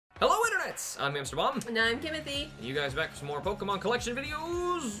Pets. I'm HamsterBomb. And I'm Timothy. And you guys back for some more Pokemon collection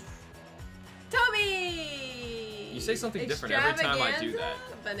videos. Toby! You say something different every time I do that.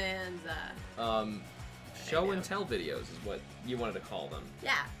 Bonanza. Show and tell videos is what you wanted to call them.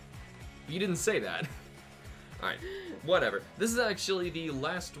 Yeah. You didn't say that. Alright, whatever. This is actually the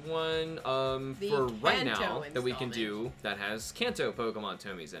last one for right now that we can do that has Kanto Pokemon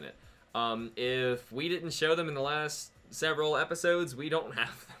Tomys in it. If we didn't show them in the last several episodes, we don't have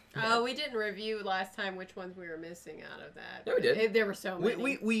them. Oh, we didn't review last time which ones we were missing out of that. Yeah, we did. There were so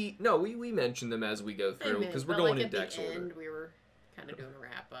many. We mentioned them as we go through because we're going in dex order. End, we were kind of doing a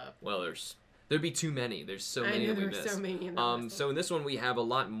wrap up. Well, there'd be too many. There's so many that we missed. So many in that so in this one we have a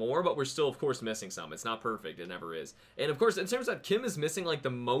lot more, but we're still, of course, missing some. It's not perfect. It never is. And of course, it turns out Kim is missing like the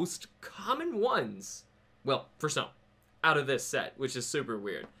most common ones. Well, for some, out of this set, which is super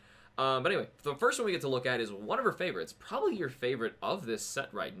weird. But anyway, the first one we get to look at is one of her favorites. Probably your favorite of this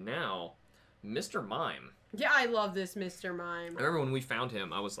set right now, Mr. Mime. Yeah, I love this Mr. Mime. I remember when we found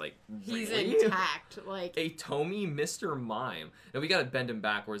him, I was like, really? He's intact. Like a Tomy Mr. Mime. And we gotta bend him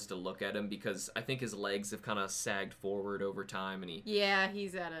backwards to look at him because I think his legs have kind of sagged forward over time, and yeah,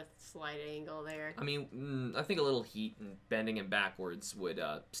 he's at a slight angle there. I mean, I think a little heat and bending him backwards would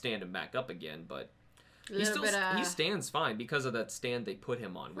stand him back up again, but he stands fine because of that stand they put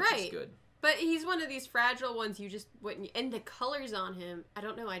him on, which is good. But he's one of these fragile ones you just wouldn't... And the colors on him, I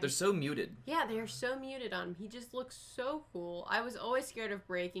don't know. They're so muted. Yeah, they're so muted on him. He just looks so cool. I was always scared of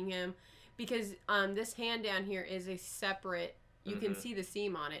breaking him because this hand down here is a separate... You can see the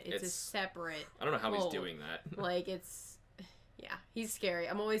seam on it. It's a separate... I don't know how mold. he's doing that. Like, it's... Yeah, he's scary.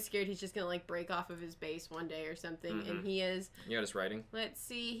 I'm always scared he's just going to, like, break off of his base one day or something. And he is... You got his writing? Let's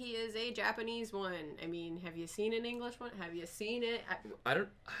see. He is a Japanese one. I mean, have you seen an English one? Have you seen it? I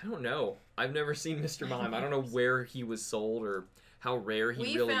don't know. I've never seen Mr. Mime. I don't know where he was sold or how rare he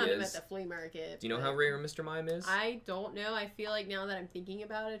really is. We found him at the flea market. Do you know how rare Mr. Mime is? I don't know. I feel like now that I'm thinking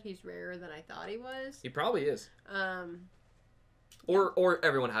about it, he's rarer than I thought he was. He probably is. Or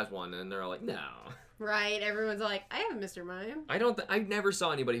everyone has one and they're like, no. Right, everyone's like, I have a Mr. Mime. I never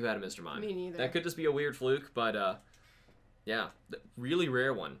saw anybody who had a Mr. Mime. Me neither. That could just be a weird fluke, but yeah, really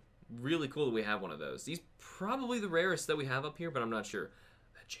rare one. Really cool that we have one of those. He's probably the rarest that we have up here, but I'm not sure.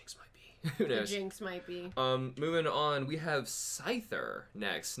 That Jinx might be. Who knows? The Jinx might be. Moving on, we have Scyther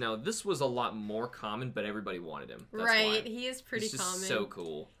next. Now, this was a lot more common, but everybody wanted him. That's right, why. he is pretty common. He's so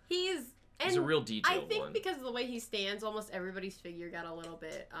cool. He's a real detailed one. I think because of the way he stands, almost everybody's figure got a little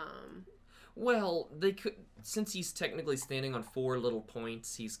bit, Well, they could, since he's technically standing on 4 little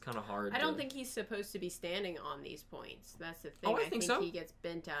points, he's kind of hard. I don't think he's supposed to be standing on these points. That's the thing. Oh, I think so. He gets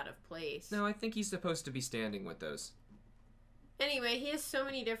bent out of place. No, I think he's supposed to be standing with those. Anyway, he has so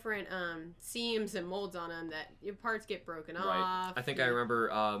many different seams and molds on him that your parts get broken off. I think I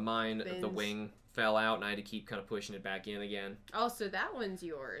remember mine, the wing fell out, and I had to keep kind of pushing it back in again. Oh, so that one's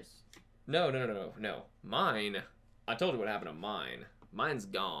yours. No. Mine, I told you what happened to mine. Mine's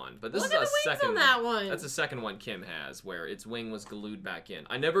gone, but this Look is at a the wings second on that one. That's the second one Kim has, where its wing was glued back in.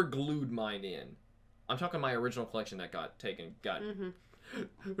 I never glued mine in. I'm talking my original collection that got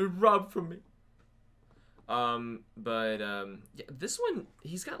robbed from me. Yeah, this one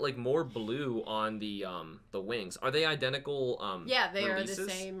he's got like more blue on the wings. Are they identical? Yeah, they releases? are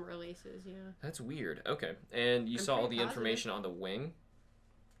the same releases. Yeah. That's weird. Okay, and you saw all the information on the wing.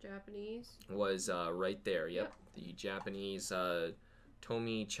 Japanese was right there. Yep, the Japanese.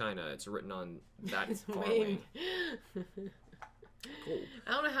 Tomy China. It's written on that far wing. Cool.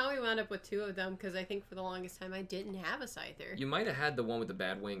 I don't know how we wound up with 2 of them because I think for the longest time I didn't have a Scyther. You might have had the one with the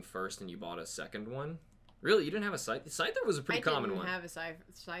bad wing first and you bought a second one. Really? You didn't have a Scyther? Scyther was a pretty common one. I didn't have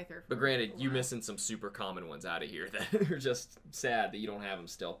a Scyther. But granted, you're missing some super common ones out of here that are just sad that you don't have them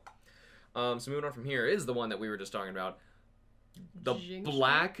still. So moving on from here is the one that we were just talking about. The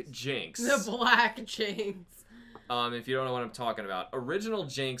Black Jinx. The Black Jinx. If you don't know what I'm talking about, original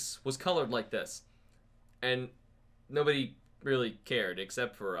Jinx was colored like this, and nobody really cared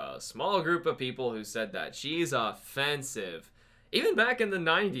except for a small group of people who said that she's offensive. Even back in the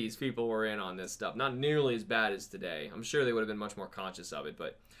 90s, people were in on this stuff. Not nearly as bad as today. I'm sure they would have been much more conscious of it,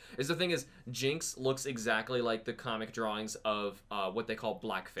 but the thing is, Jinx looks exactly like the comic drawings of what they call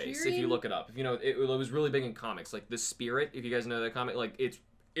blackface. If you look it up, if you know, it was really big in comics. Like the Spirit, if you guys know that comic, like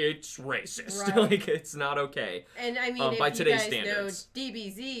it's racist. Right. Like it's not okay. And I mean, by if today's you guys standards. know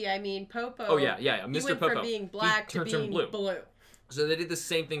DBZ, I mean Popo. Oh yeah. Mr. He went Popo. from being black to being blue. So they did the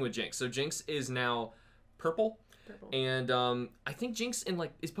same thing with Jinx. So Jinx is now purple. And I think Jinx in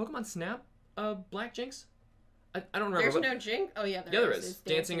is Pokemon Snap Black Jinx? I don't remember. There's no Jinx? Oh yeah, there is.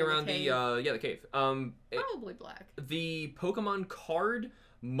 Dancing around the cave. The cave. Probably black. The Pokemon card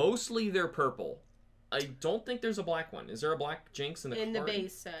Mostly they're purple. I don't think there's a black one. Is there a black Jinx in the In carton? the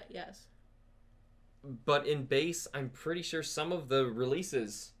base set, yes. But in base, I'm pretty sure some of the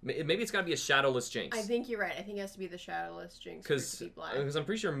releases... Maybe it's got to be a shadowless Jinx. I think you're right. I think it has to be the shadowless Jinx for it to be black. Because I'm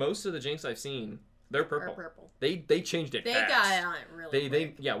pretty sure most of the Jinx I've seen, they're purple. Or purple. They changed it They fast. got it on it really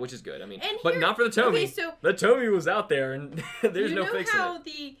quick. Yeah, which is good. I mean, And but here- not for the Tomy. okay, so- the Tomy was out there, and there's no fixing You know how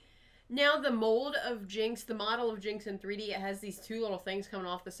it. now the mold of Jinx, the model of Jinx in 3D, it has these two little things coming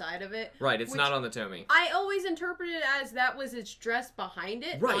off the side of it. Right, it's not on the Tomy. I always interpreted it as that was its dress behind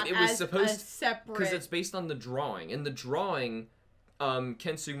it. Right, not it was as supposed a separate. because it's based on the drawing. In the drawing, Ken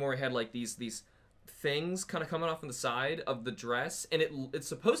Sugimori had like these things kind of coming off on the side of the dress, and it's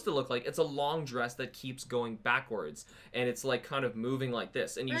supposed to look like it's a long dress that keeps going backwards, and it's like kind of moving like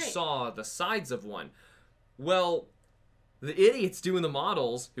this, and you Right. saw the sides of one. Well, the idiots doing the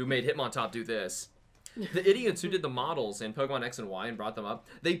models who made Hitmontop do this, the idiots who did the models in Pokemon X and Y and brought them up,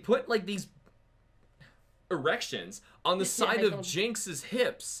 they put like these erections on the side of Jinx's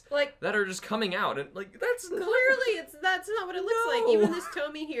hips like that are just coming out, and like that's not... clearly that's not what it looks like. No. Even this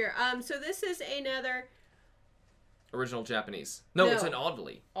Tomy here. So this is another original Japanese. No, it's an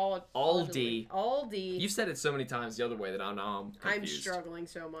Aldi. Aldi. You've said it so many times the other way that I'm I'm confused. struggling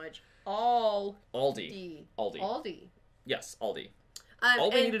so much. Aldi. Aldi. Yes, Aldi. Um,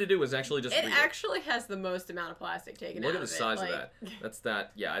 All we needed to do was actually just it read actually has the most amount of plastic taken out of it. Look at the size of like, that. That's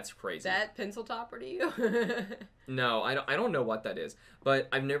that. Yeah, it's crazy. That pencil topper to you? No, I don't know what that is, but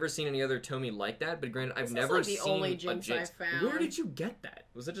I've never seen any other Tomy like that. But granted, I've This is never like the seen only a Jinx Jinx. I found. Where did you get that?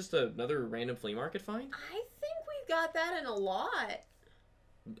 Was it just another random flea market find? I think we got that in a lot.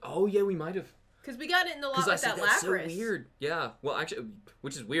 Oh yeah, we might have. Because we got it in the lot Because I with said that that's Lapras. so weird. Yeah. Well, actually,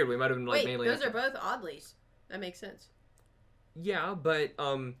 which is weird. We might have been like Wait, mainly. those are both Oddlies. That makes sense. Yeah, but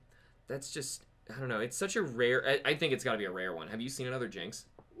that's just, I don't know. It's such a rare. I think it's got to be a rare one. Have you seen another Jinx?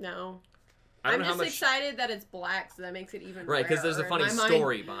 No. I don't I'm know how just much. excited that it's black, so that makes it even Right, because there's a rarer funny in my mind.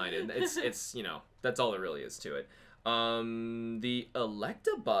 story behind it. It's that's all there really is to it. The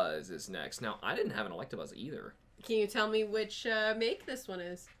Electabuzz is next. Now, I didn't have an Electabuzz either. Can you tell me which make this one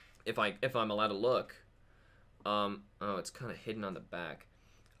is? If I'm allowed to look. Oh, it's kind of hidden on the back.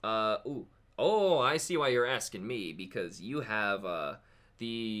 Oh, I see why you're asking me, because you have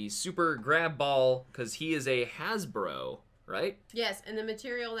the Super Grab Ball, because he is a Hasbro, right? Yes, and the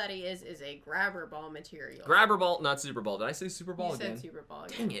material that he is a grabber ball material. Grabber Ball, not Super Ball. Did I say Super Ball You again? said Super Ball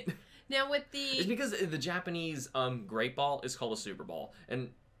again. Dang it. Now with the... It's because the Japanese Great Ball is called a Super Ball, and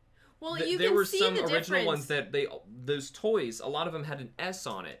Well, there were some original ones that those toys, a lot of them had an S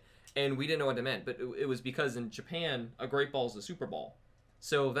on it, and we didn't know what it meant, but it was because in Japan a Great Ball is a Super Ball,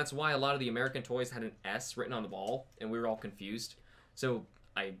 so that's why a lot of the American toys had an S written on the ball, and we were all confused. So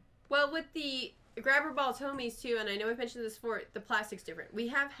Well, with the grabber ball Tomys too, and I know we've mentioned this before, the plastic's different. We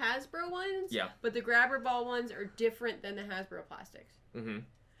have Hasbro ones, Yeah. but the grabber ball ones are different than the Hasbro plastics. Mm-hmm.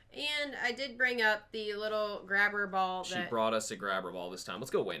 And I did bring up the little grabber ball. She brought us a Grabber Ball this time. Let's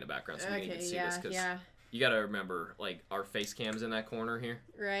go way in the background so we can even see this, because you gotta remember, like, our face cam's in that corner here.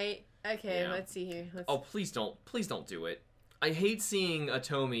 Right. Okay. Yeah. Let's see here. Oh, please don't do it. I hate seeing a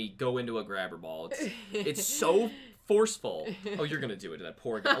Tomy go into a Grabber Ball. It's so forceful. Oh, you're gonna do it to that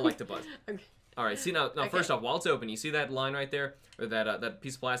poor Electabuzz. Okay. All right. See now. Okay. First off, while it's open, you see that line right there, or that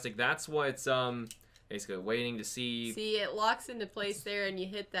piece of plastic. That's what's basically waiting to see. See, it locks into place there, and you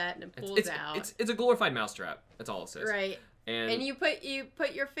hit that, and it pulls out. It's a glorified mousetrap. That's all it says. Right. And you put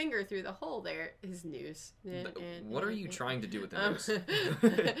your finger through the hole there. Is news. What are you trying to do with the noose?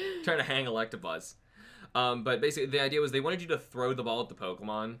 Trying to hang Electabuzz. But basically, the idea was they wanted you to throw the ball at the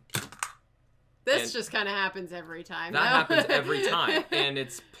Pokemon. This just kind of happens every time. That happens every time, and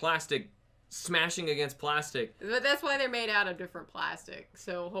it's plastic smashing against plastic. But that's why they're made out of different plastic.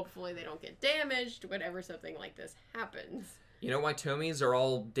 So hopefully they don't get damaged whenever something like this happens. You know why Tomys are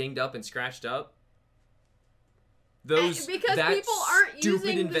all dinged up and scratched up? Because people aren't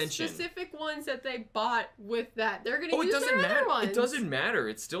using invention. the specific ones that they bought with that. They're gonna use doesn't their matter. other ones. It doesn't matter.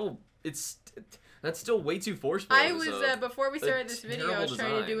 That's still way too forceful. I was before we started this video, I was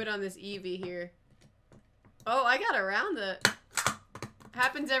trying to do it on this Eevee here. Oh, I got around the.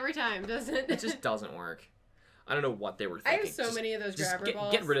 Happens every time, doesn't it? It just doesn't work. I don't know what they were thinking. I have so many of those grabber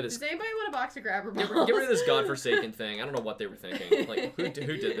balls. Get rid of this. Does anybody want a box of grabber balls? Get rid of this godforsaken thing. I don't know what they were thinking. Like, who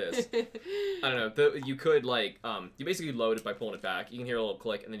did this? I don't know. You could, like, you basically load it by pulling it back. You can hear a little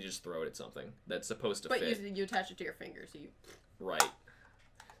click, and then you just throw it at something that's supposed to fit. But you attach it to your finger, so you... Right.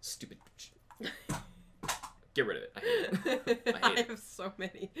 Stupid. Get rid of it. I hate it. I hate it. have so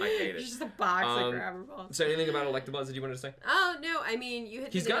many. I hate it. It's just a box of grabber balls. So anything about Electabuzz that you wanted to say? Oh, no. I mean, you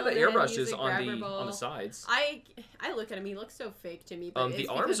hit He's the got the middle and then airbrushes use a on grabber the ball. sides. I I look at him, he looks so fake to me. But the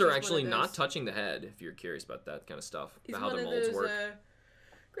arms are actually not touching the head, if you're curious about that kind of stuff. About how the molds work.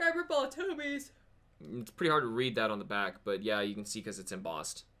 Grabber ball Tomys. It's pretty hard to read that on the back, but yeah, you can see because it's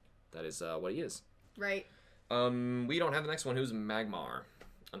embossed. That is what he is. Right. We don't have the next one, who's Magmar.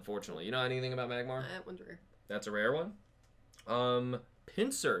 Unfortunately. You know anything about Magmar? That one's rare. That's a rare one.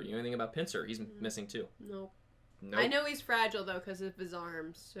 Pincer. You know anything about Pincer? He's missing too. Nope. Nope. I know he's fragile though because of his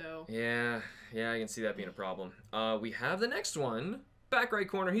arms. So. Yeah, I can see that being a problem. We have the next one. Back right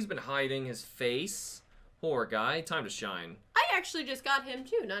corner. He's been hiding his face. Poor guy. Time to shine. I actually just got him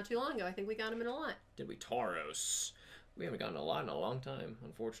too, not too long ago. I think we got him in a lot. Did we? Tauros. We haven't gotten a lot in a long time,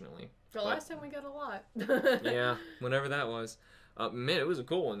 unfortunately. The last time we got a lot. Yeah, whenever that was. Man, it was a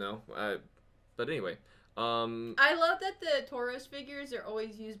cool one though. But anyway. I love that the Tauros figures are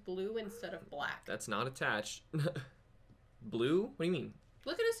always used blue instead of black. That's not attached. Blue? What do you mean?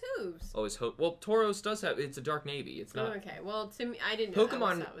 Look at his hooves. Oh, his hooves. Well, Tauros does have. It's a dark navy. It's not. Oh, okay. Well, to me, I didn't know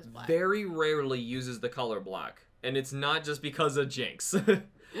Pokemon that was black. very rarely uses the color black, and it's not just because of Jinx.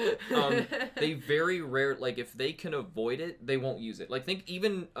 They very rare. Like if they can avoid it, they won't use it. Like think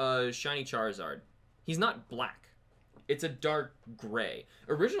even Shiny Charizard. He's not black. It's a dark gray.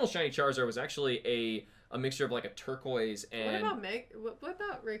 Original Shiny Charizard was actually a mixture of like a turquoise and. What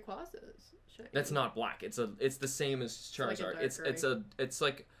about Rayquaza's? That's not black. It's the same as Charizard. Like it's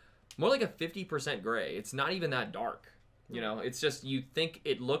like more like a 50% gray. It's not even that dark. You know, it's just you think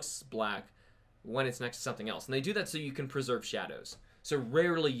it looks black when it's next to something else. And they do that so you can preserve shadows. So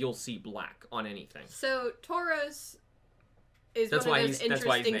rarely you'll see black on anything. So Tauros is one of those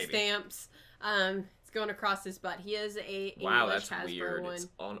interesting stamps. It's going across his butt. He is a English Hasbro weird. one. It's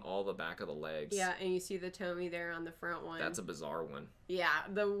on all the back of the legs. Yeah, and you see the Tomy there on the front one. That's a bizarre one. Yeah,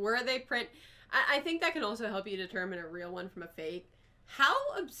 where they print. I think that can also help you determine a real one from a fake. How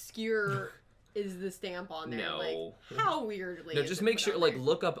obscure is the stamp on there? No. Like, how weirdly? No, just make sure, like,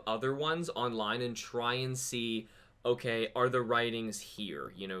 look up other ones online and try and see, okay, are the writings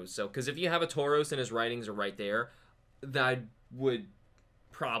here? You know, so, because if you have a Tauros and his writings are right there, that would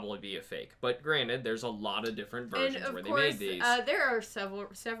probably be a fake. But granted, there's a lot of different versions where they made these. There are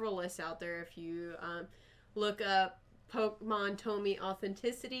several lists out there if you look up Pokemon Tomy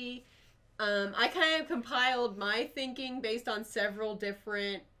authenticity. I kind of compiled my thinking based on several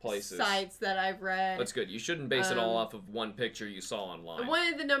different sites that I've read. That's good. You shouldn't base it all off of one picture you saw online.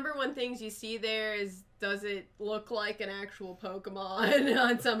 One of the number one things you see there is, does it look like an actual Pokemon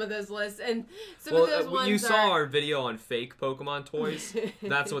on some of those lists? And some of those ones you saw our video on fake Pokemon toys.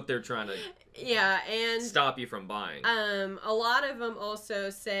 That's what they're trying to and stop you from buying. A lot of them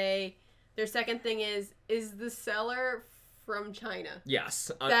also say their second thing is the seller from China? Yes.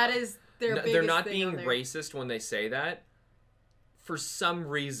 That is their biggest They're not thing being on there. racist when they say that. For some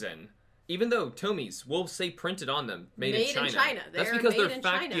reason, even though Tomy's will say printed on them, made in China. That's because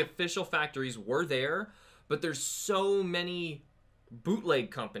the official factories were there, but there's so many bootleg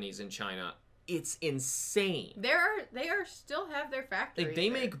companies in China. It's insane. They still have their factories. Like, they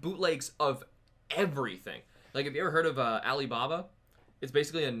make bootlegs of everything. Like, have you ever heard of Alibaba? It's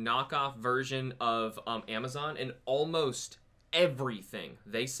basically a knockoff version of Amazon, and almost everything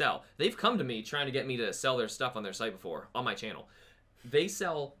they sell. They've come to me trying to get me to sell their stuff on their site before, on my channel. They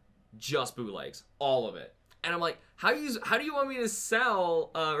sell just bootlegs, all of it. And I'm like, how do you want me to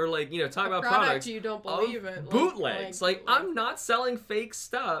sell or like, you know, talk about products you don't believe it, bootlegs? Like I'm not selling fake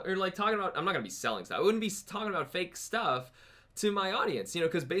stuff or like talking about, I'm not gonna be selling stuff. I wouldn't be talking about fake stuff to my audience, you know,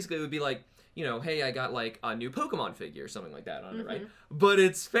 because basically it would be like, you know, hey, I got like a new Pokemon figure or something like that on it, right? But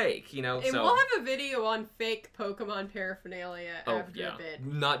it's fake, you know. And we'll have a video on fake Pokemon paraphernalia after the vid.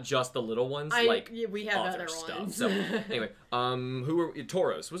 Not just the little ones, we have other stuff. ones. So anyway, who were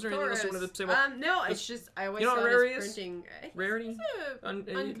Tauros? Was there anything else you wanted to say about? No, it's just I always saw this printing. Rarity?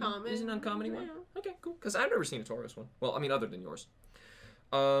 Uncommon. Is it an uncommon one? Yeah. Okay, cool. Because I've never seen a Tauros one. Well, I mean, other than yours.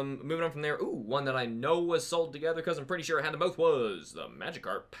 Moving on from there. Ooh, one that I know was sold together because I'm pretty sure I had them both was the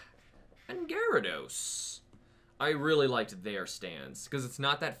Magikarp and Gyarados. I really liked their stands because it's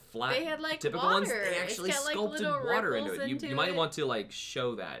not that flat. They had like typical water. ones. They actually sculpted water into it. You might want to like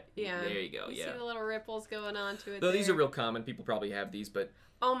show that. Yeah. There you go. You see the little ripples going on to it. Though these are real common. People probably have these, but.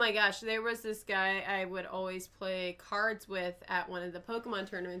 Oh my gosh, there was this guy I would always play cards with at one of the Pokemon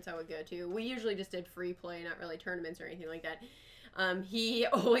tournaments I would go to. We usually just did free play, not really tournaments or anything like that. He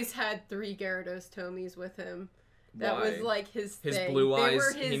always had 3 Gyarados Tomys with him. That was like his thing. His blue eyes. They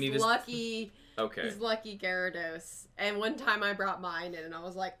were his lucky. Okay. His lucky Gyarados. And one time I brought mine in and I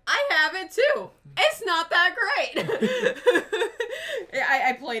was like, I have it too. It's not that great.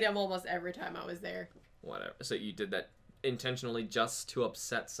 I played him almost every time I was there. Whatever. So you did that intentionally just to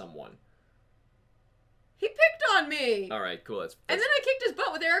upset someone. He picked on me. All right, cool. That's And then I kicked his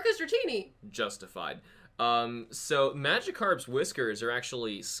butt with Erica's Dratini. justified. So Magikarp's whiskers are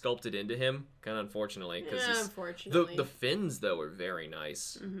actually sculpted into him, kind of unfortunately, because unfortunately. the fins though are very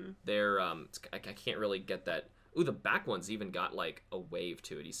nice. They're I can't really get that. Ooh, the back one's even got like a wave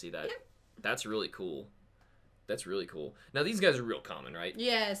to it. You see that? Yep. That's really cool. That's really cool. Now these guys are real common, right?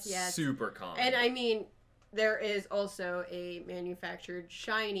 Yes. Super common. And I mean, there is also a manufactured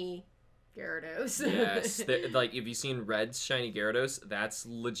shiny Gyarados. Yes, like if you've seen Red's shiny Gyarados, that's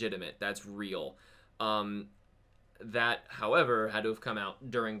legitimate. That's real. That, however, had to have come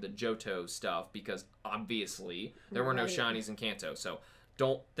out during the Johto stuff because obviously there were no shinies in Kanto. So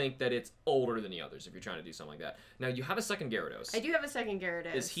don't think that it's older than the others if you're trying to do something like that. Now you have a second Gyarados. I do have a second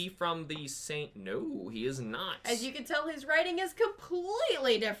Gyarados. Is he from the Saint? No, he is not. As you can tell, his writing is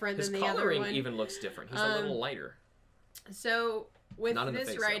completely different than the other one. His coloring even looks different. He's a little lighter. So with this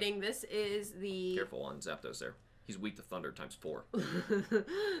face, writing, this is the... Careful on Zapdos there. He's weak to thunder times 4. I'm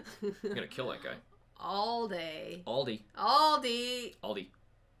gonna kill that guy. Aldi.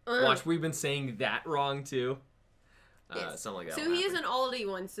 Watch, we've been saying that wrong too. Yes. Something like that. So he is an Aldi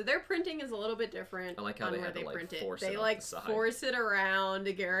one. So their printing is a little bit different. I like how they had to print force it. They it like up the side. force it around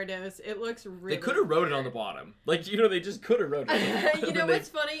to Gyarados. It looks really. They could have wrote it on the bottom. Like they just could have wrote it. You know what's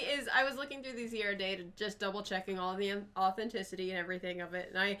funny is I was looking through these the other day to just double checking all the authenticity and everything of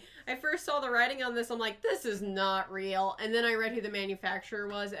it, and I first saw the writing on this. I'm like, this is not real. And then I read who the manufacturer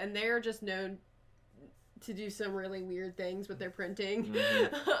was, and they're just known to do some really weird things with their printing.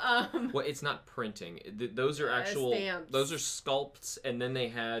 Well, it's not printing. Those are actual stamps. Those are sculpts, and then they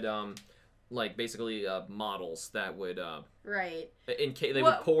had like basically models that would right. In case they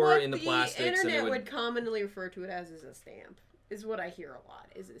would pour in the plastics. The internet and would commonly refer to it as a stamp. Is what I hear a lot.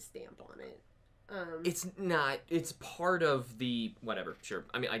 Is a stamp on it. It's not. It's part of the whatever. Sure.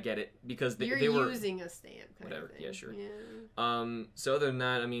 I mean, I get it because they were using a stamp. Whatever. Yeah, sure. Yeah. So other than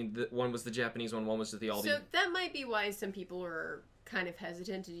that, I mean, one was the Japanese one was the Aldi. So that might be why some people are kind of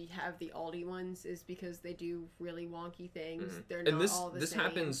hesitant to have the Aldi ones, is because they do really wonky things. They're not all the same. This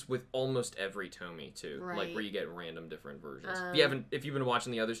happens with almost every Tomy too, right. Like where you get random different versions. If you've been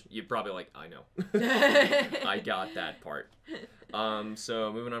watching the others, you're probably like, I know, I got that part.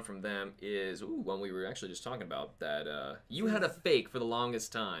 So moving on from them is one we were actually just talking about that you had a fake for the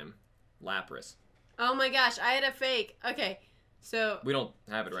longest time, Lapras. Oh my gosh, I had a fake. Okay, so we don't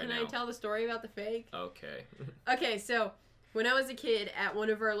have it right now. Can I tell the story about the fake? Okay. Okay, so when I was a kid at one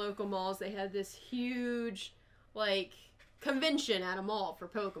of our local malls, they had this huge, like, convention at a mall for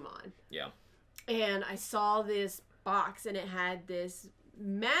Pokemon. Yeah. And I saw this box, and it had this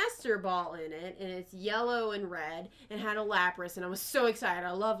Master Ball in it, and it's yellow and red, and had a Lapras, and I was so excited.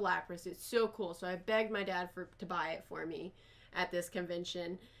 I love Lapras. It's so cool. So I begged my dad to buy it for me at this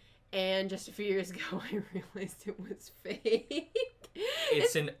convention. And just a few years ago, I realized it was fake.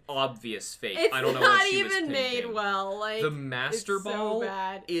 It's an obvious fake. It's I don't know not what she was even made thinking. well. Like, the Master Ball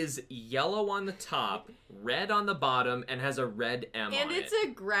so is yellow on the top, red on the bottom, and has a red M on it. And it's a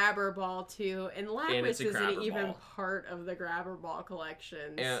grabber ball too. And Lapras isn't even part of the grabber ball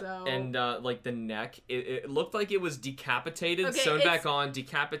collection. And like the neck, it looked like it was decapitated, sewn back on,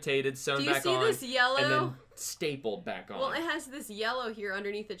 decapitated, sewn back on. Do you see this yellow? And then stapled back on. Well, it has this yellow here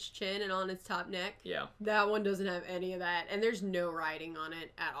underneath its chin and on its top neck. Yeah. That one doesn't have any of that, and there's no writing on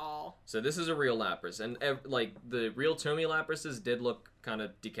it at all. So this is a real Lapras, and like the real Tomy Laprases did look kind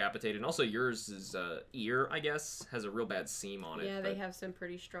of decapitated, and also yours is ear, I guess, has a real bad seam on it. Yeah, they have some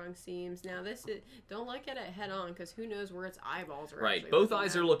pretty strong seams. Now this is, don't look at it head on, because who knows where its eyeballs are. Right, both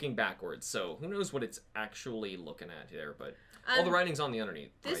eyes are looking backwards, so who knows what it's actually looking at there, but all the writing's on the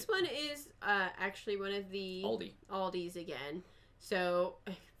underneath. This one is actually one of the Aldis again. So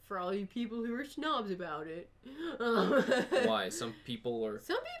for all you people who are snobs about it. Why? Some people are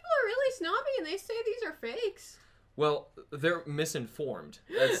really snobby and they say these are fakes. Well, they're misinformed.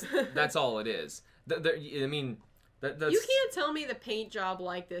 That's all it is. I mean, that's... You can't tell me the paint job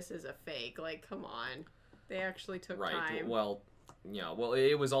like this is a fake. Like, come on. They actually took time. Well, yeah. Well,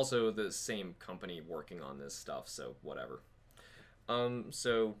 it was also the same company working on this stuff, so whatever.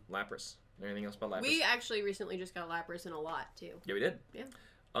 So Lapras. Anything else about Lapras? We actually recently just got Lapras in a lot too. Yeah, we did. Yeah.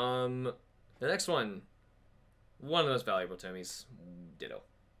 The next one of the most valuable Tomys, Ditto.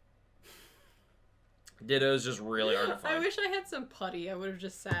 Ditto's just really hard to find. I wish I had some putty. I would have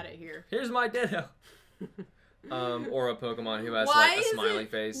just sat it here. Here's my Ditto. Or a Pokemon who has like a smiley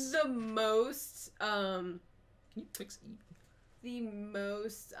face. The most Can you fix E? The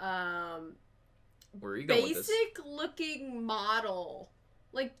most Where are you going with this? basic looking model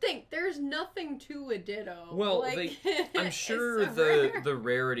Like, there's nothing to a Ditto. Well, like, I'm sure it's so rare. the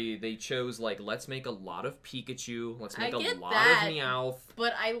rarity, they chose, like, let's make a lot of Pikachu, let's make I a get lot that, of Meowth.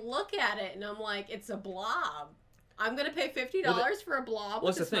 But I look at it and I'm like, it's a blob. I'm gonna pay $50 for a blob.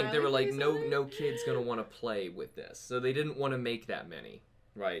 What's the thing? They were like, no, no kid's gonna want to play with this, so they didn't want to make that many.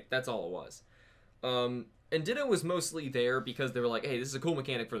 Right, that's all it was. And Ditto was mostly there because they were like, hey, this is a cool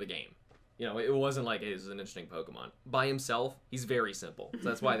mechanic for the game. You know, it wasn't like, hey, this is an interesting Pokemon. By himself, he's very simple. So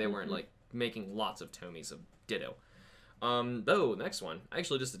that's why they weren't, like, making lots of Tomys of Ditto. Though, next one, I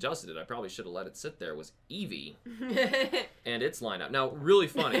actually just adjusted it. I probably should have let it sit there, was Eevee. And its lineup. Now, really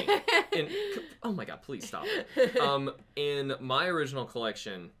funny. Oh my god, please stop it. In my original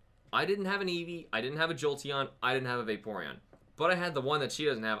collection, I didn't have an Eevee, I didn't have a Jolteon, I didn't have a Vaporeon. But I had the one that she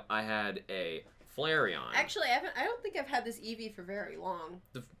doesn't have. I had a Flareon. Actually, I don't think I've had this Eevee for very long.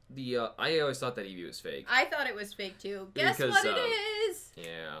 I always thought that Eevee was fake. I thought it was fake too. Guess Because, what it is?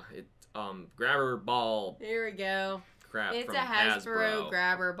 Yeah, grabber ball Here we go. crap It's from a Hasbro Hasbro.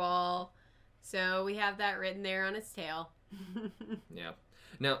 grabber ball. So we have that written there on its tail. Yeah.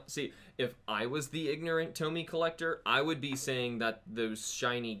 Now, see, if I was the ignorant Tomy collector, I would be saying that those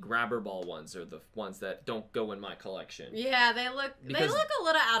shiny grabber ball ones are the ones that don't go in my collection. Yeah, they look a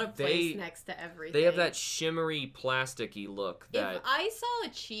little out of place next to everything. They have that shimmery, plasticky look that. If I saw a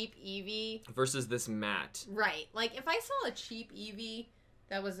cheap Eevee versus this matte. Right. Like, if I saw a cheap Eevee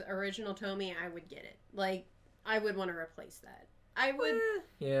that was original Tomy, I would get it. Like, I would want to replace that. I would.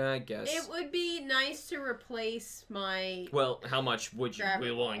 Yeah, I guess. It would be nice to replace my. Well, how much would you be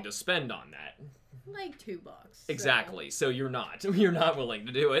willing to spend on that? Like $2. Exactly. So you're not. You're not willing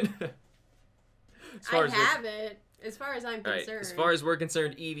to do it. I have it. As far as I'm concerned. Right. As far as we're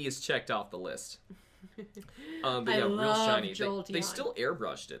concerned, Eevee is checked off the list. But yeah, real shiny. They still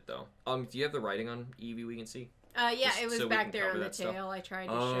airbrushed it though. Do you have the writing on Eevee we can see? Yeah, it was back there on the tail. I tried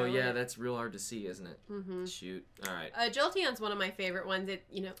to show it. Oh, yeah, that's real hard to see, isn't it? Mm-hmm. Shoot. All right. Jolteon's one of my favorite ones.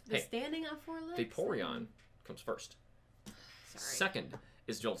 Standing on 4 legs. Vaporeon comes first. Sorry. Second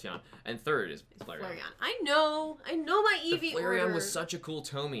is Jolteon, and third is Flareon. I know my Eevee The Flareon order. was such a cool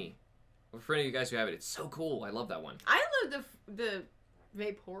Tomy. For any of you guys who have it, it's so cool. I love that one. I love the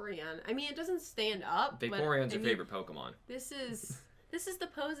Vaporeon. I mean, it doesn't stand up. Vaporeon's your favorite Pokemon. This is the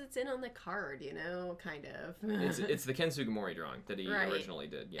pose it's in on the card, kind of. It's the Ken Sugimori drawing that he originally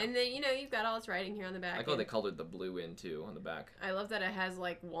did, yeah. And then, you've got all its writing here on the back. I thought they colored the blue in, too, on the back. I love that it has,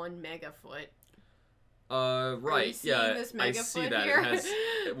 1 mega foot. Right, yeah, this mega I see foot that. Here? It has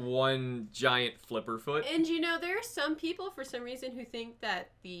 1 giant flipper foot. And, there are some people, for some reason, who think that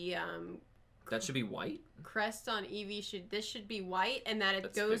the, that should be white? Crest on Eevee should be white, and that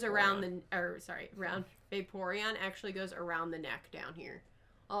it goes around around Vaporeon actually goes around the neck down here.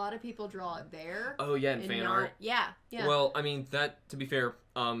 A lot of people draw it there. Oh yeah, in fan art. Yeah. Well, I mean that. To be fair,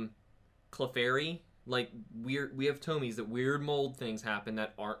 Clefairy, we have Tomys that weird mold things happen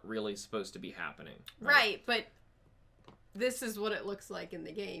that aren't really supposed to be happening. Right, but this is what it looks like in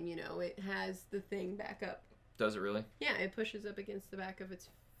the game. It has the thing back up. Does it really? Yeah, it pushes up against the back of its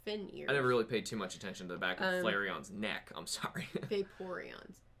fin ears. I never really paid too much attention to the back of Flareon's neck. I'm sorry.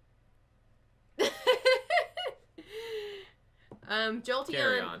 Vaporeon's.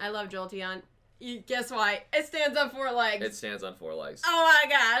 Jolteon. I love Jolteon. Guess why? It stands on 4 legs. It stands on 4 legs. Oh my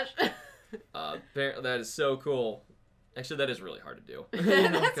gosh. That is so cool. Actually, that is really hard to do.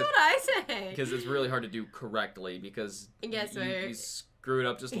 That's what I say. Because it's really hard to do correctly because you screw it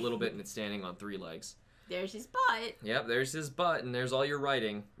up just a little bit and it's standing on 3 legs. There's his butt. Yep, there's his butt, and there's all your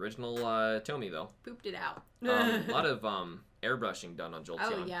writing. Original Tomy, though. Pooped it out. A lot of airbrushing done on Jolteon.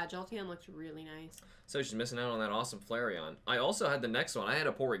 Oh, yeah, Jolteon looks really nice. So she's missing out on that awesome Flareon. I also had the next one. I had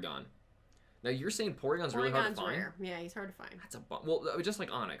a Porygon. Now, you're saying Porygon's really hard to find? Rare. Yeah, he's hard to find. That's a bummer. Well, just like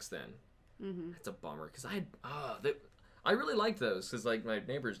Onyx, then. Mm-hmm. That's a bummer, because I really liked those, because, my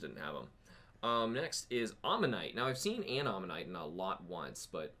neighbors didn't have them. Next is Ammonite. Now, I've seen an Ammonite in a lot once,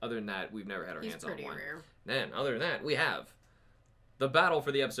 but other than that, we've never had our hands on one. He's pretty rare. Then, other than that, we have the battle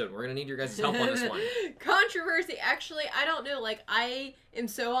for the episode. We're going to need your guys' help on this one. Controversy. Actually, I don't know. I am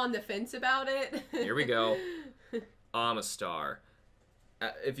so on the fence about it. Here we go. Amistar.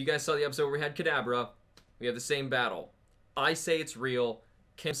 If you guys saw the episode where we had Kadabra, we have the same battle. I say it's real.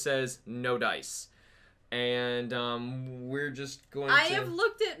 Kim says no dice. And we're just going to... I have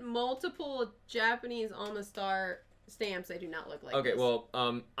looked at multiple Japanese Amistar stamps. They do not look like this. Okay, well,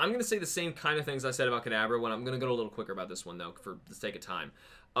 I'm going to say the same kind of things I said about Kadabra when I'm going to go a little quicker about this one, though, for the sake of time.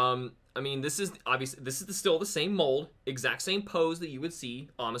 I mean, this is still the same mold, exact same pose that you would see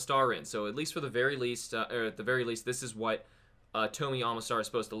Amistar in. So at least for the very least, this is what Tomy Amistar is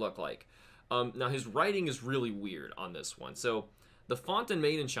supposed to look like. Now, his writing is really weird on this one. So... The font in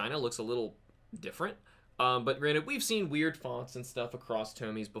Made in China looks a little different. But granted, we've seen weird fonts and stuff across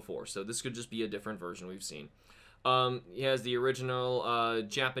Tomy's before, so this could just be a different version we've seen. He has the original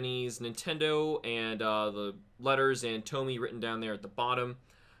Japanese Nintendo and the letters and Tomy written down there at the bottom.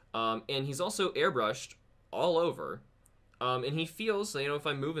 And he's also airbrushed all over. And he feels, you know, if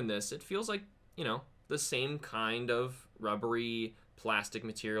I'm moving this, it feels like, you know, the same kind of rubbery plastic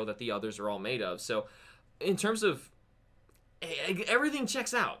material that the others are all made of. So in terms of everything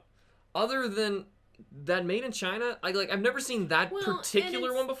checks out, other than that Made in China. I've never seen that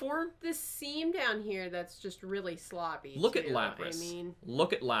particular one before. The seam down here that's just really sloppy. Look at Lapras. I mean,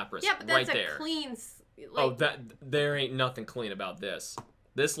 look at Lapras. Yeah, but that's right there. A clean. There ain't nothing clean about this.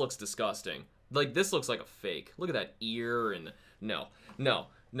 This looks disgusting. Like, this looks like a fake. Look at that ear and no,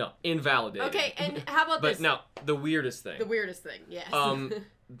 invalidated. Okay, and how about this? But now the weirdest thing. The weirdest thing, yes.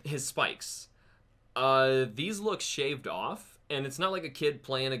 His spikes. These look shaved off. And it's not like a kid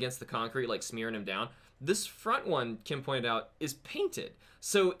playing against the concrete, like smearing him down. This front one, Kim pointed out, is painted.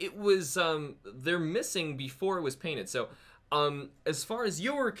 So it was, they're missing before it was painted. So as far as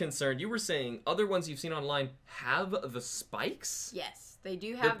you were concerned, you were saying other ones you've seen online have the spikes? Yes, they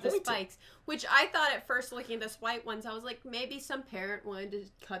do have the spikes. Which I thought at first, looking at the white ones, I was like, maybe some parent wanted to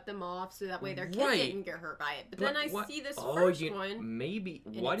cut them off so that way their kid didn't get hurt by it. But then I see this first one, maybe,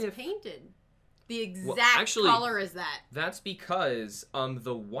 and what it's if painted? The exact color is that. That's because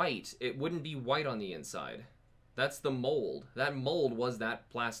the white, it wouldn't be white on the inside. That's the mold. That mold was that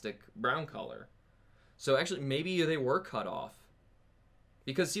plastic brown color. So actually, maybe they were cut off.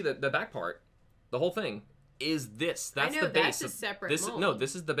 Because see, the back part, the whole thing, is this. That's the base. That's a separate mold. No,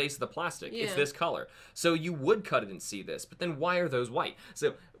 this is the base of the plastic. Yeah. It's this color. So you would cut it and see this. But then why are those white?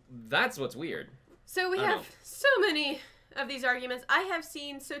 So that's what's weird. So we have so many of these arguments. I have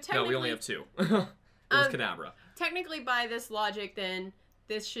seen, so technically... No, we only have two. It was Kadabra. Technically, by this logic, then,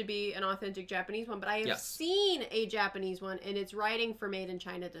 this should be an authentic Japanese one, but I have seen a Japanese one, and its writing for Made in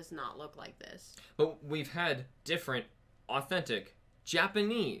China does not look like this. But we've had different, authentic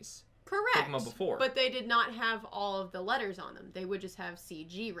Japanese Pokemon before. But they did not have all of the letters on them. They would just have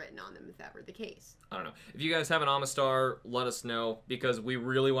CG written on them if that were the case. I don't know. If you guys have an Amistar, let us know, because we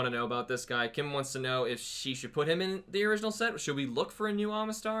really want to know about this guy. Kim wants to know if she should put him in the original set. Should we look for a new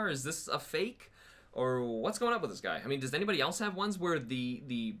Amistar? Is this a fake? Or what's going on with this guy? I mean, does anybody else have ones where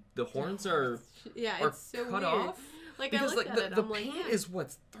the horns are it's so cut weird. Off? Like, because I looked at it, the paint is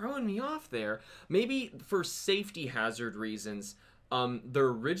what's throwing me off there. Maybe for safety hazard reasons, the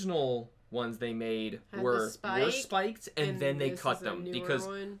original ones they made were spiked and then they cut them, because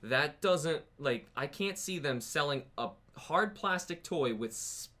that doesn't, like, I can't see them selling a hard plastic toy with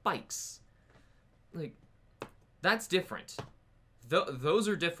spikes. Like, that's different. Those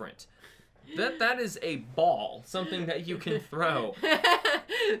are different. That is a ball, something that you can throw.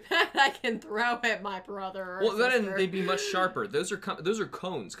 That I can throw at my brother or sister. Then they'd be much sharper. Those are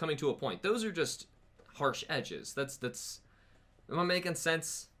cones coming to a point. Those are just harsh edges. That's am I making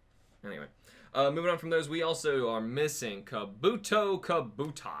sense? Anyway, moving on from those, we also are missing Kabutops,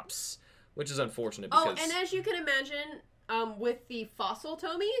 which is unfortunate because... Oh, and as you can imagine, with the fossil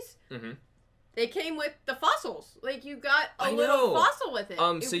Tomys, they came with the fossils. Like, you got a little fossil with it.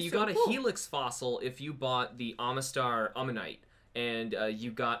 So you got a Helix fossil if you bought the Amistar Ammonite, and you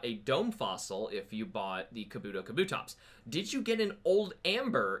got a Dome fossil if you bought the Kabutops. Did you get an Old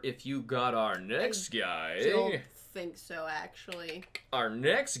Amber if you got our next guy? I don't think so, actually. Our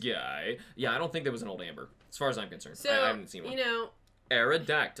next guy, yeah, I don't think there was an Old Amber, as far as I'm concerned. So, I haven't seen one. You know,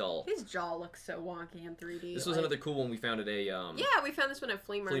 Aerodactyl. His jaw looks so wonky in 3D. This was another cool one we found at a yeah, we found this one at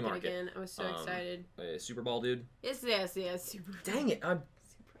Flea Market again. I was so excited. A Super Ball dude. Yes, Super. Dang it!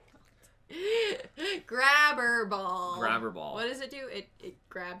 Grabber ball. Grabber ball. What does it do? It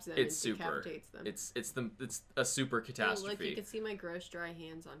grabs them. It's and super. Decapitates them. It's a super catastrophe. Oh, look, you can see my gross dry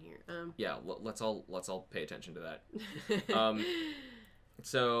hands on here. Yeah, let's all pay attention to that.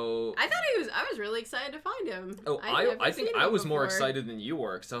 So I thought I was really excited to find him. Oh, I think I was more excited than you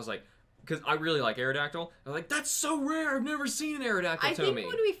were, because I was like, because I really like Aerodactyl. I was like, that's so rare. I've never seen an Aerodactyl. I think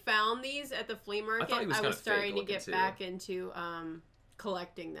when we found these at the flea market, I was starting to get back into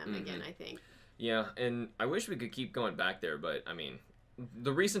collecting them again, I think. Yeah, and I wish we could keep going back there, but I mean,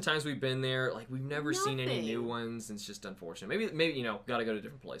 the recent times we've been there, like, we've never seen any new ones, and it's just unfortunate. Maybe you know, gotta go to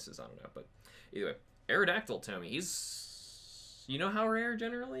different places. I don't know, but either way, Aerodactyl, Tomy, he's, you know how rare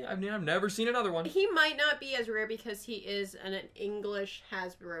generally? I've never seen another one. He might not be as rare because he is an English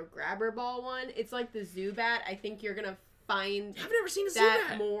Hasbro Grabber Ball one. It's like the Zubat. I think you're gonna find I've never seen a that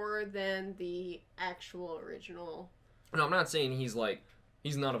Zubat more than the actual original. No, I'm not saying he's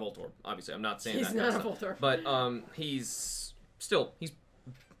not a Voltorb. Obviously, I'm not saying he's that. He's not a Voltorb. But he's still, he's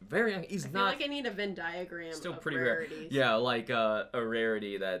very young. He's I feel not... like I need a Venn diagram Still of pretty rarities. rare. Yeah, like a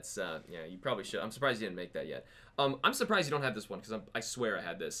rarity that's... yeah, you probably should. I'm surprised you didn't make that yet. I'm surprised you don't have this one, because I swear I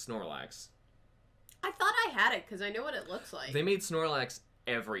had this. Snorlax. I thought I had it, because I know what it looks like. They made Snorlax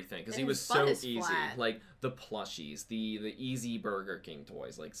everything, because he was so easy. Flat. Like, the plushies, the easy Burger King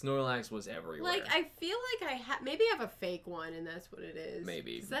toys. Like, Snorlax was everywhere. Like, I feel like maybe I have a fake one, and that's what it is.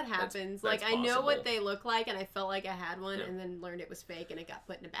 Maybe. Because that happens. That's like, possible. I know what they look like, and I felt like I had one, Yeah. and then learned it was fake, and it got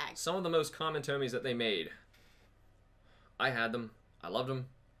put in a bag. Some of the most common Tomies that they made. I had them. I loved them.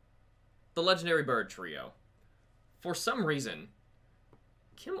 The Legendary Bird Trio. For some reason,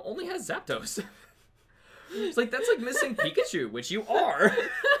 Kim only has Zapdos. It's like, that's like missing Pikachu, which you are.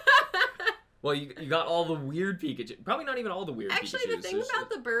 Well, you got all the weird Pikachu. Probably not even all the weird Pikachus. Actually, the thing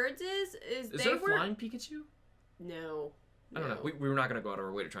about the birds is they there a were... flying Pikachu? No. I don't know. We were not going to go out of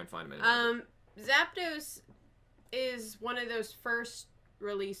our way to try and find him anyway. Zapdos is one of those first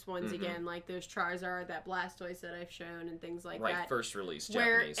release ones again, like those Charizard, that Blastoise that I've shown, and things like that. Right, first release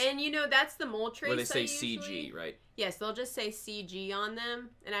Japanese. And you know, that's the Moltres. Where they say CG, right? Yes, they'll just say CG on them,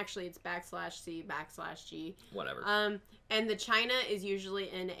 and actually it's /C/G. Whatever. And the China is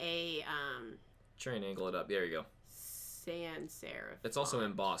usually in a Try and angle it up. There you go. sans serif. It's also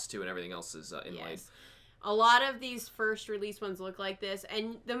embossed too, and everything else is inlaid. Yes. A lot of these first release ones look like this,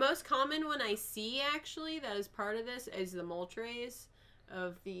 and the most common one I see actually that is part of this is the Moltres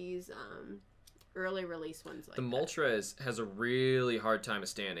of these early release ones like the Moltres has a really hard time of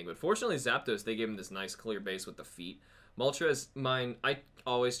standing, but fortunately Zapdos, they gave him this nice clear base with the feet. Moltres, I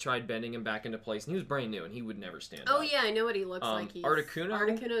always tried bending him back into place, and he was brand new, and he would never stand up. yeah, I know what he looks like.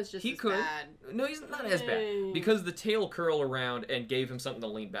 Articuno is just bad. No, he's not as bad, because the tail curled around and gave him something to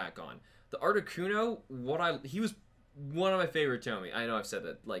lean back on. The Articuno, he was one of my favorite Tomy. I know I've said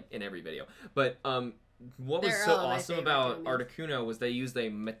that like in every video, but what was so awesome about Articuno was they used a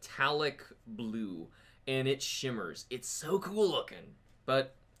metallic blue, and it shimmers. It's so cool looking,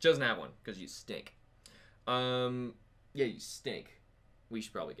 but doesn't have one because you stink. Yeah, you stink. We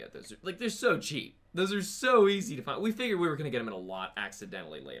should probably get those. Like, they're so cheap. Those are so easy to find. We figured we were gonna get them in a lot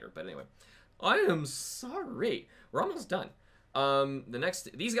accidentally later, but anyway, I am sorry. We're almost done.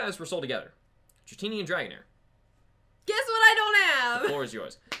 These guys were sold together. Dratini and Dragonair. Guess what I don't have? The floor is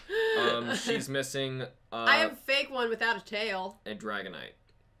yours. She's missing... I have a fake one without a tail. And Dragonite.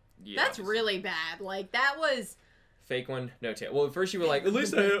 Yes. That's really bad. Like, that was... Fake one, no tail. Well, at first you were like, at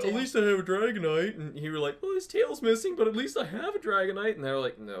least I have a Dragonite. And you were like, oh, his tail's missing, but at least I have a Dragonite. And they were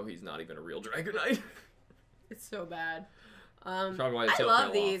like, no, he's not even a real Dragonite. It's so bad. Probably why the tail I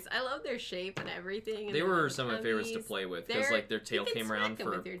love fell these. off. I love their shape and everything. And they were some of my favorites to play with because like their tail came around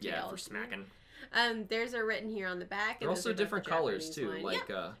for smacking. There's a written here on the back. They're also different colors too, like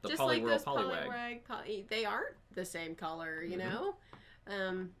the Poliwhirl Poliwag. They aren't the same color, you know.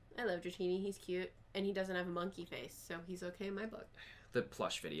 I love Dratini. He's cute, and he doesn't have a monkey face, so he's okay in my book. The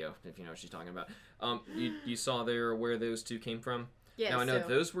plush video, if you know what she's talking about. You saw there where those two came from. Yeah. Now I know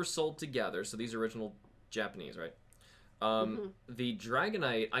those were sold together, so these are original Japanese, right? The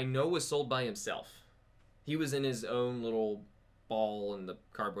Dragonite, I know, was sold by himself. He was in his own little ball in the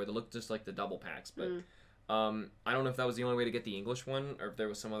cardboard that looked just like the double packs, but I don't know if that was the only way to get the English one, or if there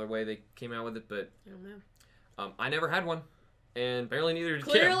was some other way they came out with it, but I don't know. I never had one, and apparently neither did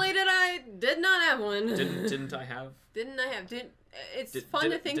Kim. Clearly did not have one. Didn't I have? It's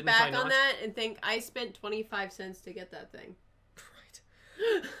fun to think back on that and think I spent 25 cents to get that thing. Right.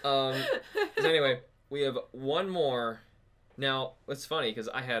 So anyway, we have one more. Now, it's funny because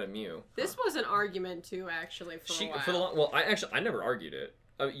I had a Mew. This was an argument too, actually, for a while. I never argued it.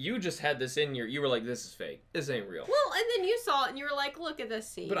 You just had this in your. You were like, "This is fake. This ain't real." Well, and then you saw it and you were like, "Look at this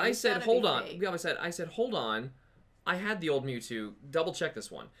scene." But I said, "Hold on." I said, "Hold on." I had the old Mewtwo. Double check this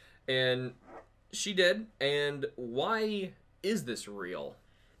one, and she did. And why is this real?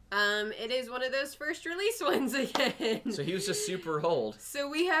 It is one of those first release ones again. So he was just super old. So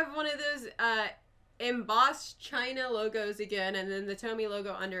we have one of those embossed China logos again, and then the Tomy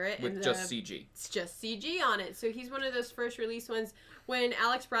logo under it. With just CG. It's just CG on it. So he's one of those first release ones. When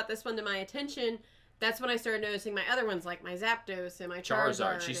Alex brought this one to my attention, that's when I started noticing my other ones, like my Zapdos and my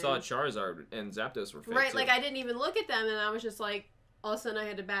Charizard. She thought Charizard and Zapdos were fake, right, too. like I didn't even look at them, and I was just like, all of a sudden I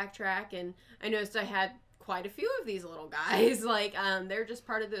had to backtrack, and I noticed I had quite a few of these little guys. Like, they're just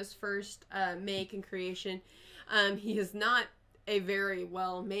part of those first make and creation. He is not a very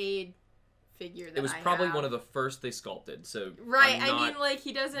well-made figure that It was I probably have. one of the first they sculpted, so Right, I'm not... I mean, like,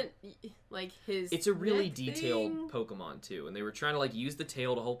 he doesn't, like, his It's a really neck detailed thing, Pokemon, too, and they were trying to, like, use the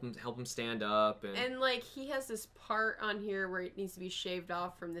tail to help him stand up, and, like, he has this part on here where it needs to be shaved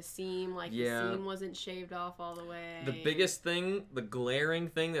off from the seam, like, Yeah. the seam wasn't shaved off all the way. The biggest thing, the glaring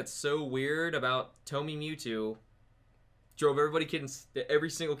thing that's so weird about Tomy Mewtwo drove every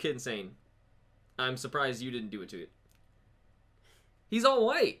single kid insane. I'm surprised you didn't do it to it. He's all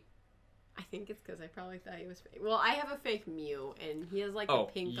white. I think it's because I probably thought he was fake. Well, I have a fake Mew, and he has, like, Oh,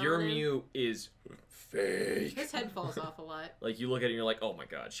 the pink your on him. Mew is fake. His head falls off a lot. Like, you look at it and you're like, oh my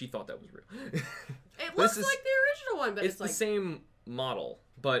god, she thought that was real. It looks like the original one, but it's it's the like... same model,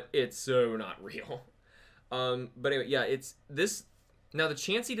 but it's so not real. But anyway, yeah, it's this... Now, the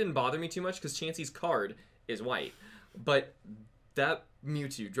Chansey didn't bother me too much, because Chansey's card is white. But that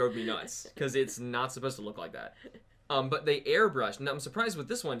Mewtwo drove me nuts, because it's not supposed to look like that. But they airbrushed. Now, I'm surprised with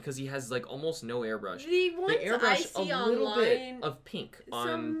this one, because he has, like, almost no airbrush. The ones They I airbrushed see a little bit online... of pink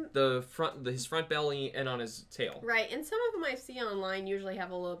on the front, his front belly and on his tail. Right, and some of them I see online usually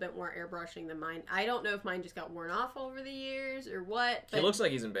have a little bit more airbrushing than mine. I don't know if mine just got worn off over the years or what. But, He looks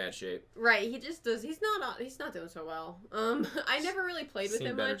like he's in bad shape. right, he just does. He's not doing so well. I never really played with Seen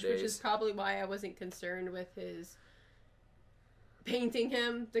him better much, which days. is probably why I wasn't concerned with his painting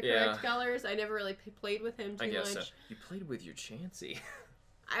him the Yeah. correct colors. I never really played with him too I guess much. so. You played with your Chansey.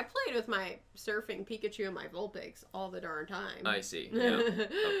 I played with my surfing Pikachu and my Vulpix all the darn time. I see. Yeah.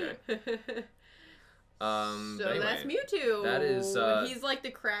 Okay. So But anyway, that's Mewtwo. that is, he's like the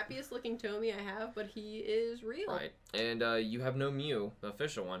crappiest looking Tomy I have, but he is real. right. And you have no Mew, the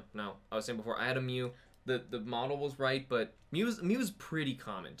official one. No, I was saying before, I had a Mew. The model was right, but Mew's pretty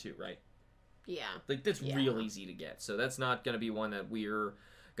common too, right? Yeah. Like, that's real easy to get. So that's not going to be one that we're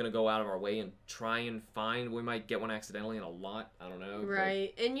going to go out of our way and try and find. We might get one accidentally in a lot. I don't know.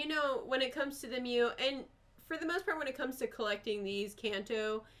 Right. And, you know, when it comes to the Mew, and for the most part when it comes to collecting these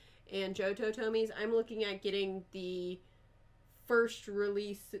Kanto and Johto Tomys, I'm looking at getting the first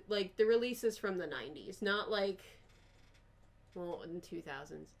release, like, the releases from the 90s. Not like, well, in the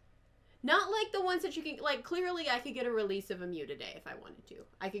 2000s. Not like the ones that you can, like, clearly I could get a release of a Mew today if I wanted to.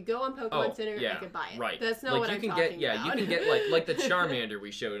 I could go on Pokemon Center, I could buy it. Right. That's not like, what you I'm can talking get, yeah, about. you can get, like the Charmander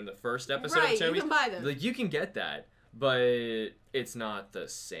we showed in the first episode right, of Tomy's. you can buy them. Like, you can get that, but it's not the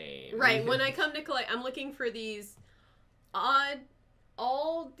same. Right, when I come to collect, I'm looking for these Aldi.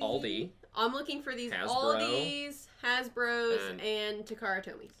 I'm looking for these Hasbro. Aldi's, Hasbro's, and Takara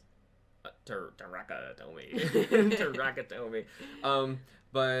Tomys. Taraka Tomy. Taraka Tomy.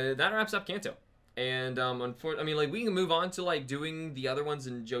 But that wraps up Kanto. And unfortunately, I mean, like, we can move on to like doing the other ones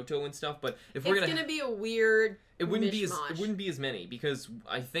in Johto and stuff. But if we're gonna be a weird, it wouldn't mishmash. be as many, because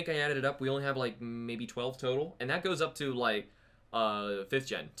I think I added it up. We only have like maybe 12 total, and that goes up to like 5th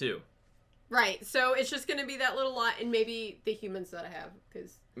gen too. Right. So it's just gonna be that little lot, and maybe the humans that I have,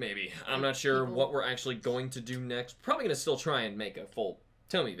 because maybe I'm not sure what we're actually going to do next. Probably gonna still try and make a full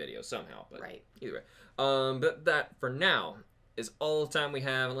Tomy video somehow. But right. Either way, but that for now is all the time we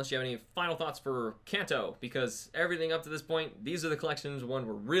have, unless you have any final thoughts for Kanto, because everything up to this point, these are the collections one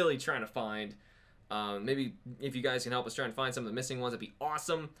we're really trying to find. Maybe if you guys can help us try and find some of the missing ones, that'd be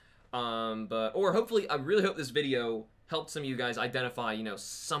awesome. Or hopefully, I really hope this video helped some of you guys identify, you know,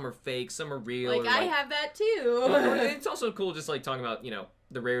 some are fake, some are real. Like, I have that too. It's also cool just like talking about, you know,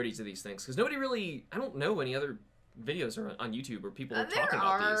 the rarities of these things, because nobody really, I don't know any other videos are on YouTube where people are talking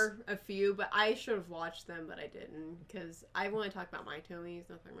about these. There are a few, but I should have watched them, but I didn't, because I want to talk about my Tomys,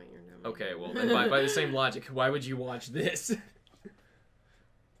 not talk about your Tomys. Okay, well, then by the same logic, why would you watch this?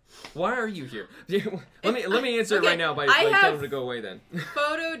 Why are you here? let me answer it right now by telling them to go away then.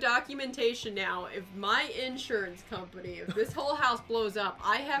 Photo documentation now. If my insurance company, if this whole house blows up,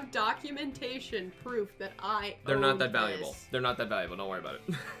 I have documentation proof that They're own not that valuable. this. They're not that valuable. Don't worry about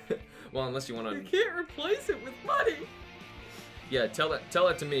it. Well, unless you want to. You can't replace it with money. Yeah, tell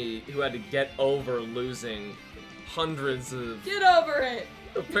that to me, who had to get over losing hundreds of. Get over it.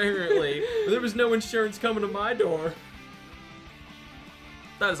 Apparently, there was no insurance coming to my door.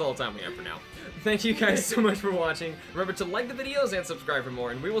 That is all the time we have for now. Thank you guys so much for watching. Remember to like the videos and subscribe for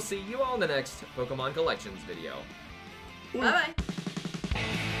more, and we will see you all in the next Pokemon Collections video. Bye-bye.